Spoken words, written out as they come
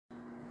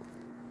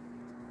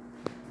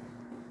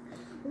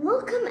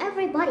Welcome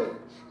everybody.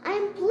 I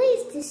am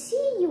pleased to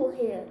see you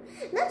here.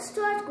 Let's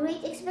start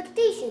Great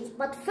Expectations,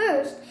 but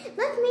first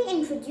let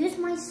me introduce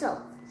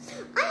myself.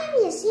 I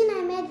am Yassin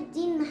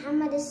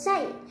Mohamed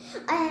Said.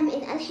 I am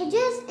in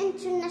Hejaz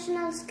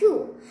International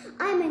School.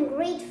 I am in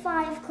grade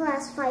 5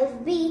 class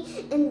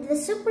 5B and the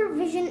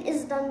supervision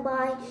is done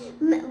by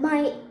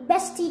my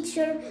best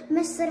teacher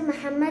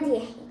Mr.Mohamed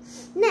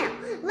Yahia. Now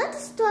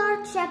let's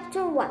start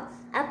chapter 1.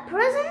 A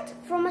present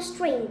from a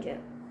stranger.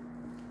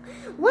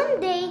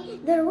 One day,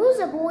 there was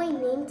a boy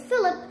named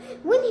Philip.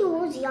 When he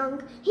was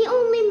young, he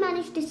only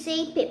managed to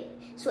say Pip,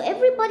 so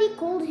everybody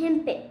called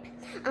him Pip.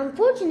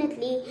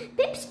 Unfortunately,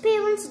 Pip's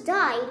parents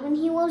died when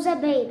he was a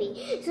baby,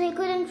 so he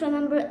couldn't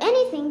remember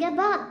anything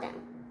about them.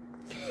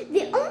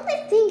 The only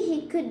thing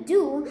he could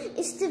do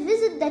is to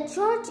visit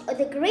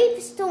the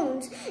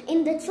gravestones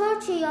in the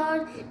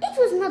churchyard. It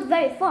was not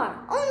very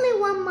far, only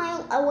 1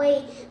 mile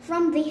away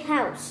from the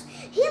house.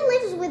 He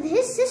lives with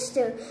his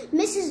sister,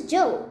 Mrs.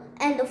 Joe,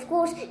 and of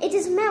course it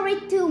is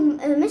married to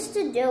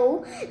Mr.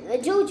 Joe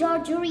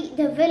Georgery,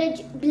 the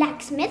village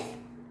blacksmith.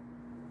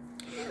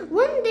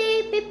 One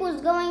day Pip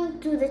was going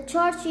to the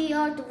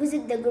churchyard to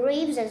visit the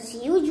graves as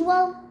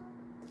usual.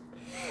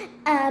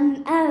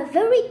 A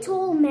very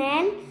tall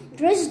man,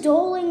 dressed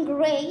all in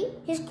grey,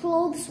 his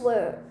clothes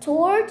were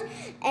torn,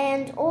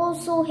 and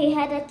also he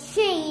had a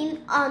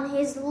chain on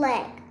his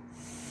leg,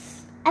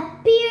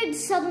 appeared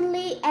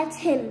suddenly at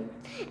him,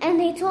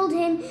 and he told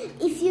him,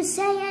 "If you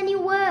say any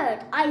word,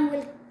 I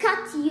will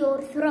cut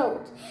your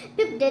throat."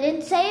 Pip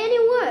didn't say any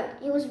word.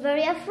 He was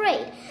very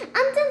afraid,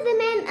 until the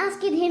man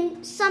asked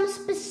him some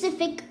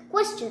specific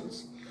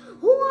questions.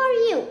 "Who are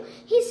you?"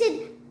 He said,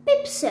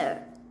 "Pip, sir."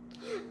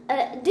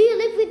 "Do you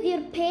live with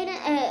your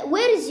parents?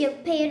 Where is your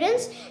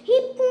parents?" He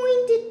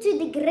pointed to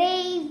the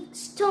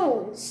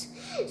gravestones.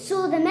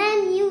 So the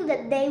man knew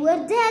that they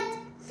were dead.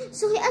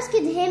 So he asked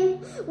him,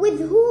 "With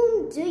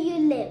whom do you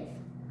live?"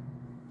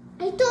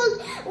 He told,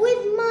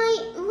 with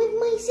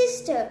my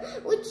sister,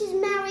 which is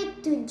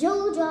married to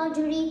Joe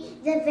Georgery,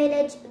 the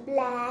village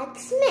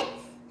blacksmith."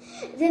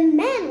 The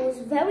man was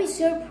very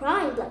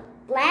surprised, like,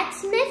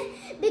 blacksmith?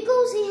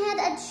 Because he had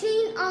a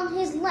chain on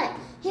his leg.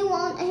 He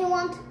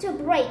wanted to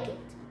break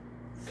it.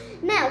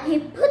 Now he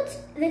put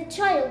the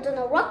child on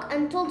a rock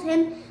and told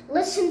him,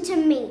 "Listen to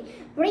me,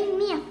 bring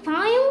me a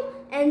file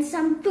and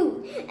some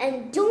food,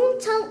 and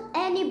don't tell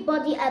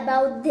anybody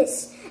about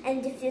this.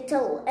 And if you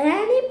tell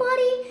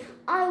anybody,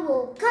 I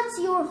will cut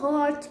your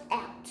heart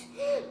out."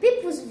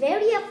 Pip was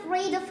very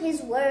afraid of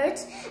his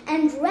words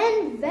and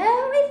ran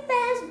very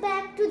fast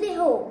back to the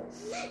home.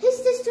 His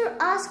sister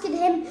asked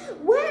him,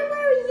 "Where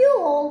were you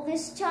all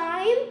this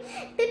time?"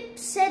 Pip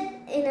said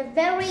in a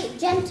very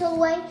gentle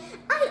way,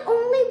 "I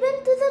only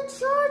went to the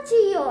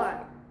churchyard."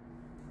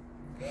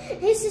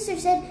 His sister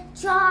said,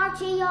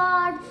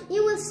 "Churchyard,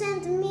 you will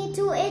send me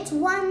to it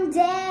one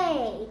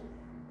day."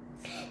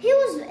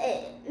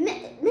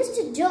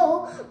 Mr.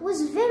 Joe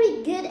was very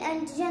good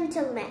and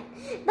gentleman,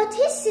 but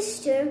his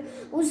sister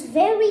was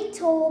very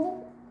tall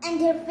and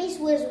her face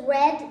was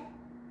red,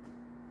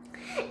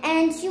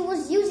 and she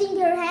was using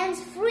her hands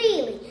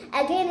freely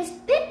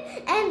against Pip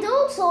and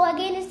also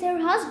against her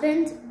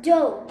husband,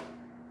 Joe.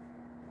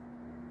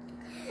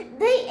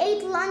 They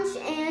ate lunch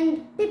and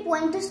Pip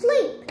went to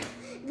sleep.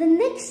 The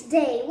next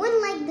day, when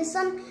the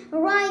sun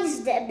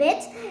rised a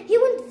bit, he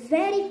went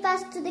very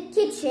fast to the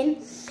kitchen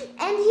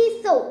and he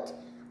thought,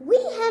 "We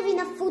have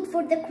enough food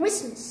for the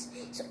Christmas.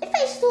 So if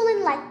I stole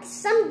in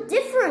some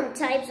different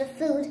types of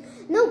food,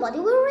 nobody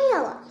will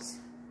realize."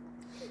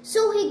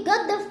 So he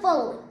got the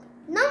following.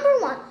 Number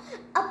 1,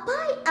 a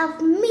pie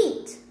of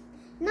meat.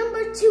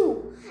 Number 2,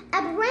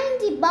 a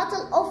brandy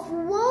bottle of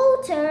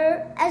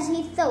water, as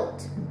he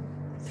thought.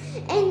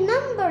 And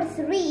number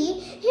 3,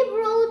 he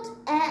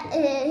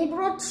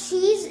brought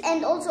cheese,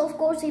 and also of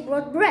course he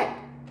brought bread.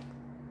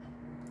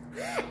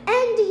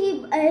 And he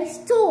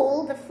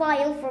stole the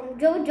file from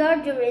Joe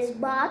Georgery's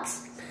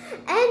box,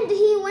 and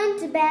he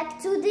went back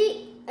to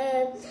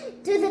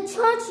the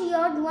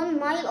churchyard 1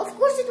 mile. Of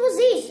course it was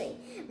easy,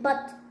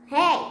 but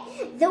hey,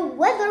 the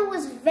weather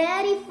was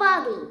very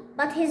foggy,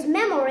 but his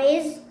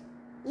memories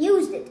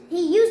used it.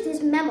 He used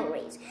his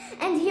memories,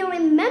 and he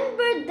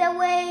remembered the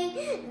way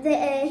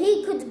he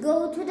could go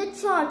to the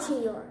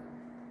churchyard.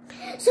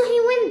 So he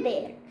went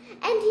there,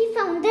 and he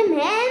found a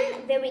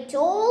man, very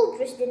tall,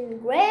 dressed in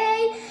grey,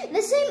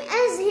 the same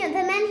as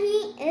the man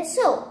he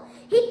saw.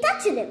 He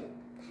touched him,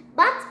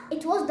 but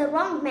it was the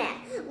wrong man.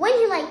 When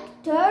he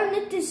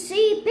turned to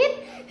see Pip,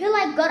 he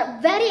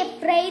got very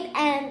afraid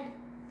and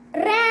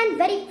ran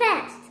very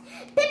fast.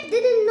 Pip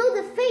didn't know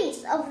the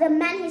face of the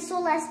man he saw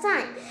last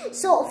time.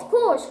 So of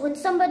course, when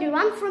somebody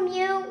runs from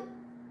you,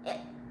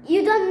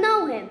 you don't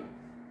know him.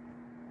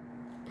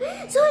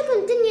 So he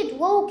continued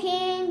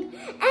walking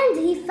and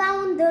he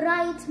found the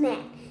right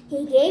man. He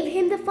gave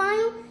him the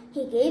file,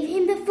 he gave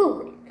him the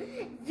food.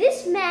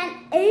 This man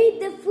ate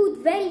the food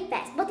very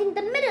fast, but in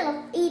the middle of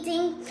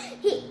eating,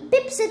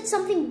 Pip said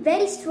something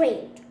very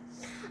strange.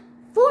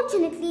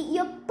 "Fortunately,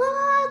 your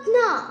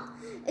partner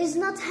is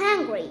not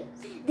hungry."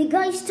 The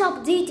guy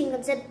stopped eating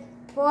and said,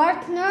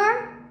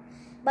 partner.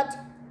 But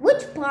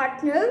which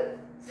partner?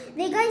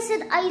 The guy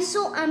said, I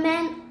saw a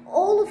man,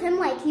 all of him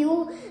like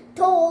you,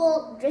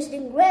 tall, dressed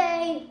in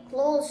grey,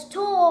 clothes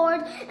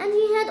torn, and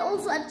he had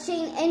also a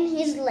chain in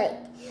his leg.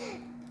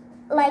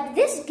 Like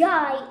this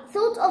guy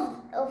thought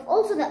of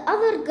also the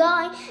other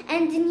guy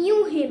and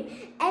knew him,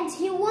 and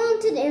he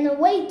wanted in a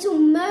way to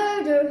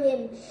murder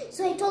him.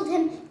 So he told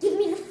him, give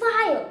me the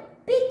file,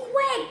 be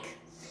quick.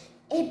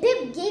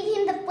 Pip gave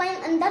him the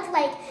file, and that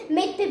like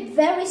made Pip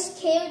very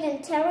scared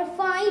and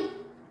terrified.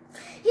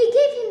 He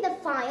gave him the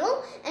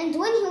file, and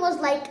when he was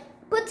like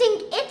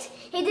putting it,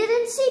 he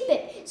didn't see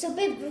Pip. So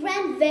Pip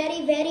ran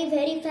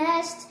very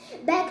fast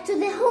back to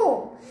the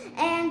home.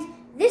 And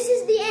this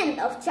is the end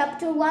of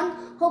chapter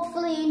 1.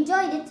 Hopefully you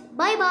enjoyed it.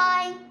 Bye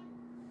bye.